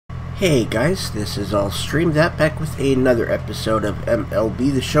Hey guys, this is All Stream That back with another episode of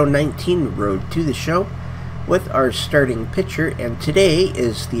MLB The Show 19 Road to the Show with our starting pitcher, and today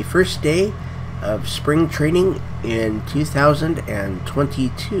is the first day of spring training in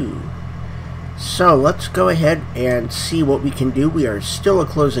 2022. So let's go ahead and see what we can do. We are still a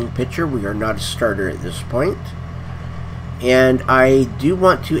closing pitcher, we are not a starter at this point. And I do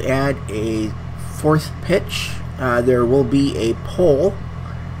want to add a fourth pitch. There will be a poll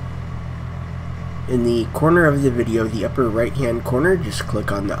in the corner of the video, the upper right hand corner. Just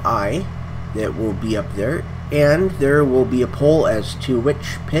click on the eye that will be up there, and there will be a poll as to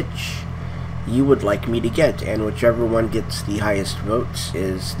which pitch you would like me to get, and whichever one gets the highest votes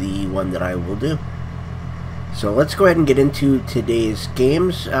is the one that I will do. So let's go ahead and get into today's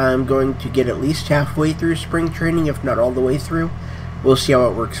games. I'm going to get at least halfway through spring training, if not all the way through. We'll see how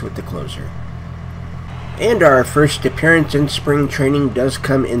it works with the closer. And our first appearance in spring training does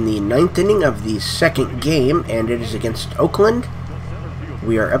come in the 9th inning of the second game, and it is against Oakland.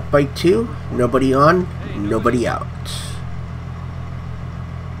 We are up by 2, nobody on, nobody out.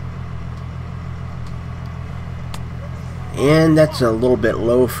 And that's a little bit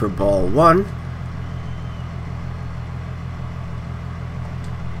low for ball 1.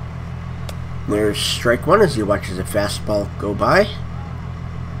 There's strike 1 as he watches a fastball go by.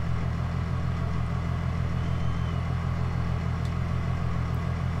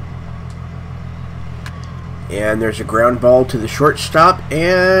 And there's a ground ball to the shortstop,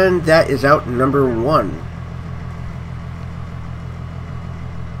 and that is out number 1.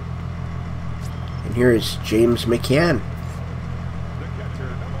 And here is James McCann.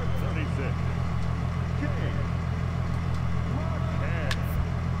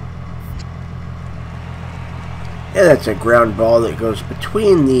 And that's a ground ball that goes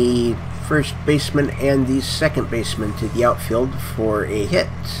between the first baseman and the second baseman to the outfield for a hit.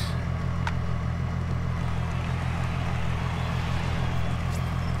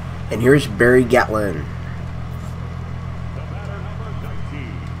 And here's Barry Gatlin.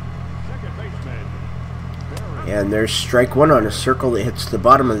 And there's strike 1 on a circle that hits the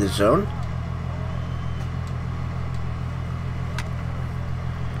bottom of the zone.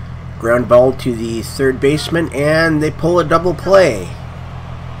 Ground ball to the third baseman, and they pull a double play.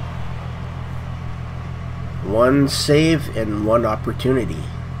 1 save and 1 opportunity.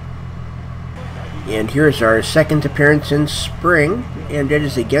 And here's our second appearance in spring, and it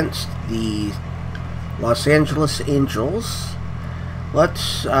is against the Los Angeles Angels.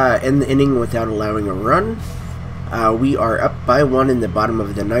 Let's end the inning without allowing a run. We are up by 1 in the bottom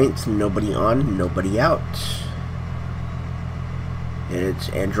of the 9th, nobody on, nobody out. It's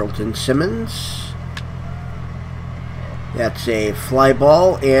Andrelton Simmons. That's a fly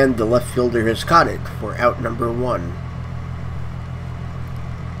ball, and the left fielder has caught it for out number 1.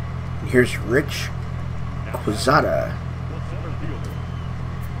 Here's Rich Quezada.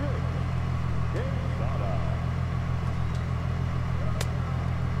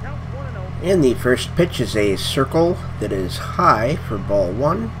 And the first pitch is a circle that is high for ball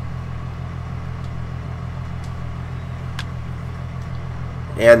 1.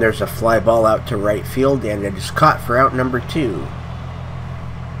 And there's a fly ball out to right field, and it is caught for out number 2.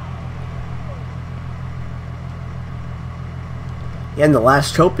 And the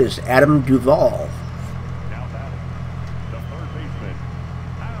last hope is Adam Duvall.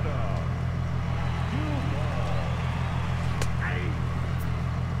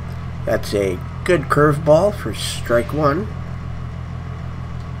 That's a good curveball for strike 1.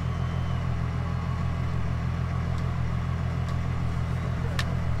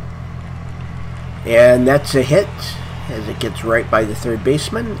 And that's a hit as it gets right by the third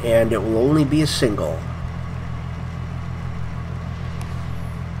baseman, and it will only be a single.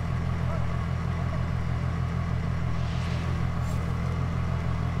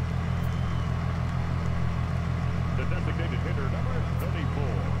 The designated hitter, number 34,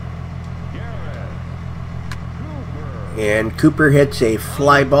 Cooper. And Cooper hits a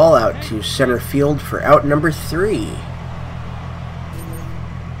fly ball out to center field for out number 3.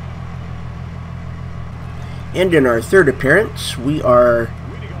 And in our third appearance, we are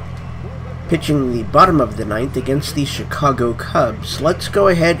pitching the bottom of the 9th against the Chicago Cubs. Let's go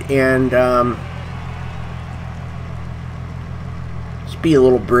ahead and let's be a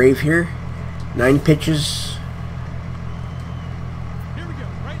little brave here. 9 pitches.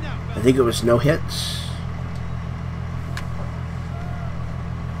 I think it was no hits.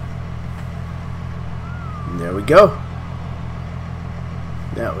 And there we go.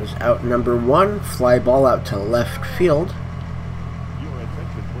 That was out number 1. Fly ball out to left field.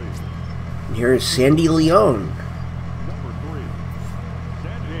 And here is Sandy Leone. Number 3,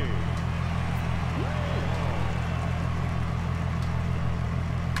 Sandy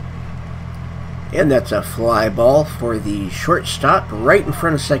And that's a fly ball for the shortstop right in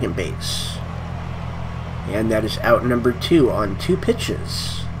front of second base. And that is out number 2 on 2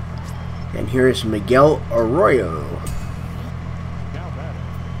 pitches. And here is Miguel Arroyo. Now batting,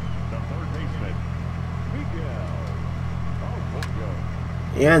 the third baseman, Miguel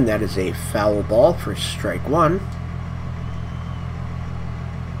Arroyo. And that is a foul ball for strike 1.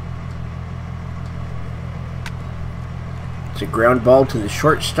 It's a ground ball to the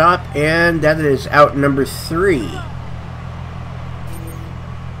shortstop, and that is out number 3.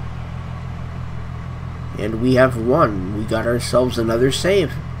 And we have won. We got ourselves another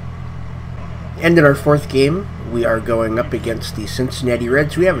save. And in our 4th game, we are going up against the Cincinnati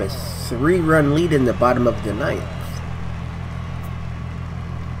Reds. We have a 3-run lead in the bottom of the 9th.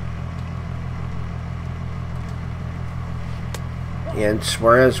 And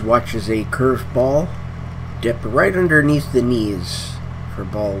Suarez watches a curveball dip right underneath the knees for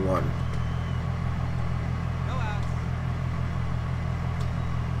ball 1.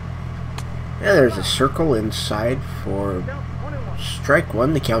 And there's a circle inside for strike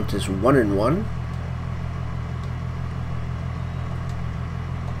 1. The count is 1-1.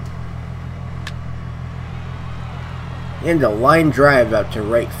 And a line drive out to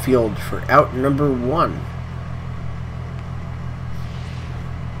right field for out number 1.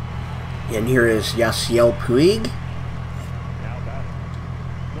 And here is Yasiel Puig. Now batting,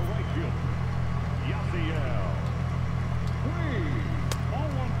 the right fielder, Yasiel Puig. Ball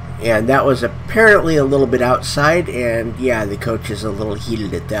 1. And that was apparently a little bit outside, and yeah, the coach is a little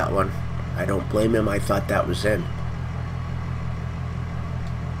heated at that one. I don't blame him. I thought that was in.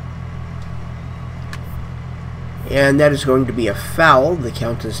 And that is going to be a foul. The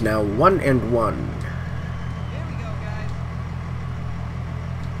count is now 1-1.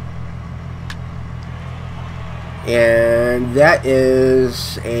 And that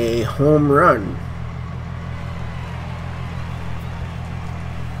is a home run.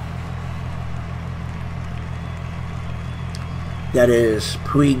 That is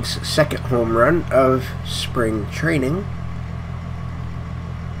Puig's 2nd home run of spring training.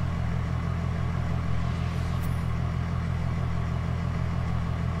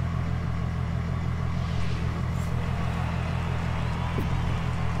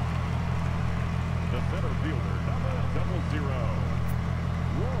 The center fielder, number 00,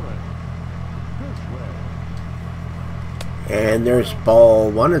 Warren Bushway. And there's ball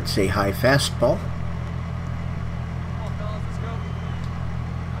 1. It's a high fastball.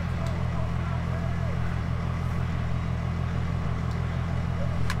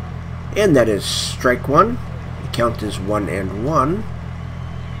 And that is strike 1. The count is 1-1.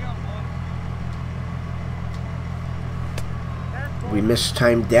 We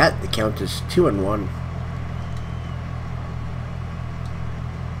mistimed that. The count is 2-1.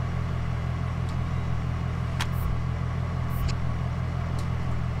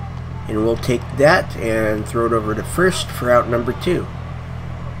 And we'll take that and throw it over to first for out number 2.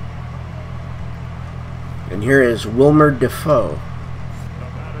 And here is Wilmer Defoe.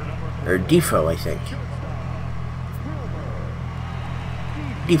 Or Defoe, I think.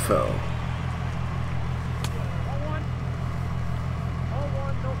 Defoe.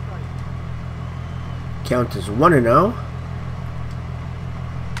 Count is 1-0.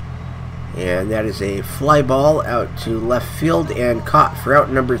 And that is a fly ball out to left field and caught for out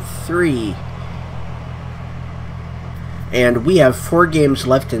number 3. And we have 4 games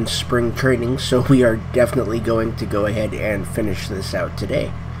left in spring training, so we are definitely going to go ahead and finish this out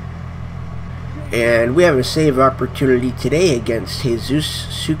today. And we have a save opportunity today against Jesus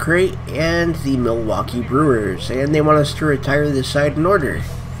Sucre and the Milwaukee Brewers. And they want us to retire the side in order.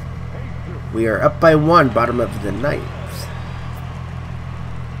 We are up by 1, bottom of the 9th.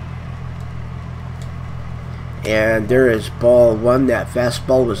 And there is ball 1. That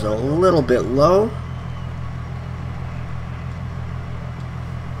fastball was a little bit low.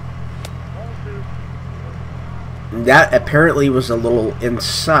 That apparently was a little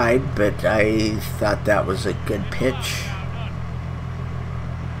inside, but I thought that was a good pitch.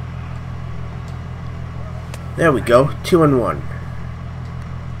 There we go, 2-1.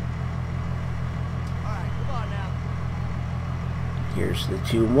 Here's the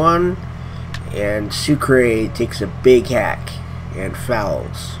 2-1, and Sucre takes a big hack and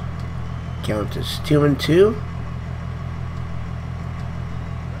fouls. Count is 2-2.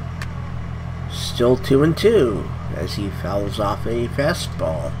 Still 2-2 as he fouls off a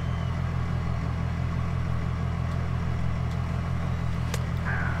fastball.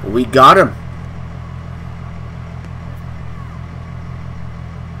 We got him.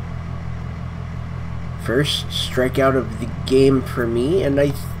 First strikeout of the game for me, and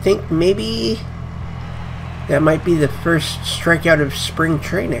I think maybe That might be the first strikeout of spring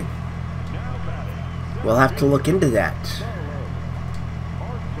training. We'll have to look into that.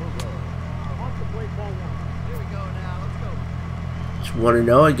 It's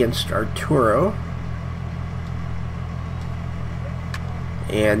 1-0 against Arturo.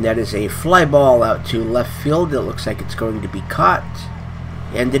 And that is a fly ball out to left field. It looks like it's going to be caught.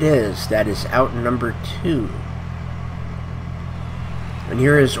 And it is. That is out number 2. And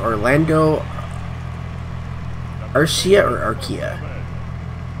here is Orlando Arcia or Arcia?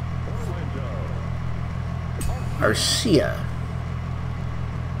 Arcia.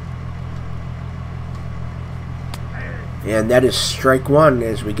 And that is strike 1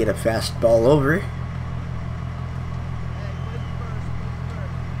 as we get a fastball over.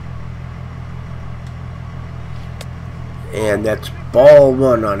 And that's ball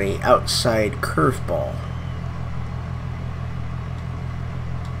 1 on a outside curveball.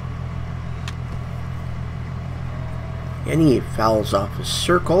 And he fouls off a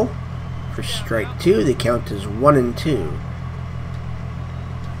circle for strike 2. The count is 1-2.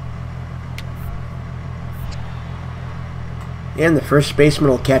 And the first baseman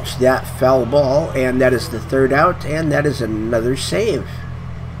will catch that foul ball, and that is the 3rd out, and that is another save.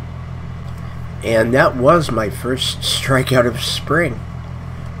 And that was my first strikeout of spring.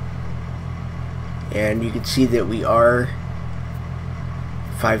 And you can see that we are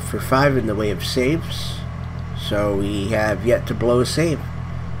 5 for 5 in the way of saves. So we have yet to blow a save.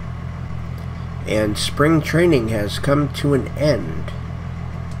 And spring training has come to an end.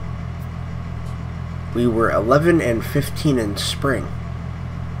 We were 11-15 in spring.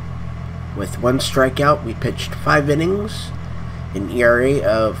 With 1 strikeout, we pitched 5 innings. An ERA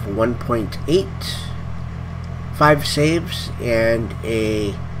of 1.8, 5 saves, and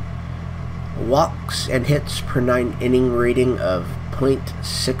a walks and hits per 9 inning rating of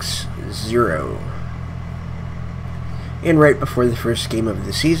 .60. And right before the first game of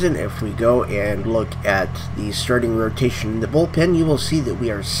the season, if we go and look at the starting rotation in the bullpen, you will see that we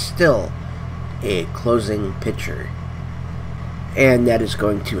are still a closing pitcher. And that is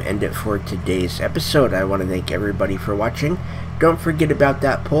going to end it for today's episode. I want to thank everybody for watching. Don't forget about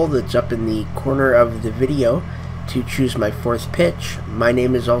that poll that's up in the corner of the video to choose my 4th pitch. My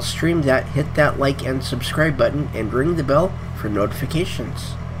name is Allstream. Hit that like and subscribe button and ring the bell for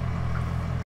notifications.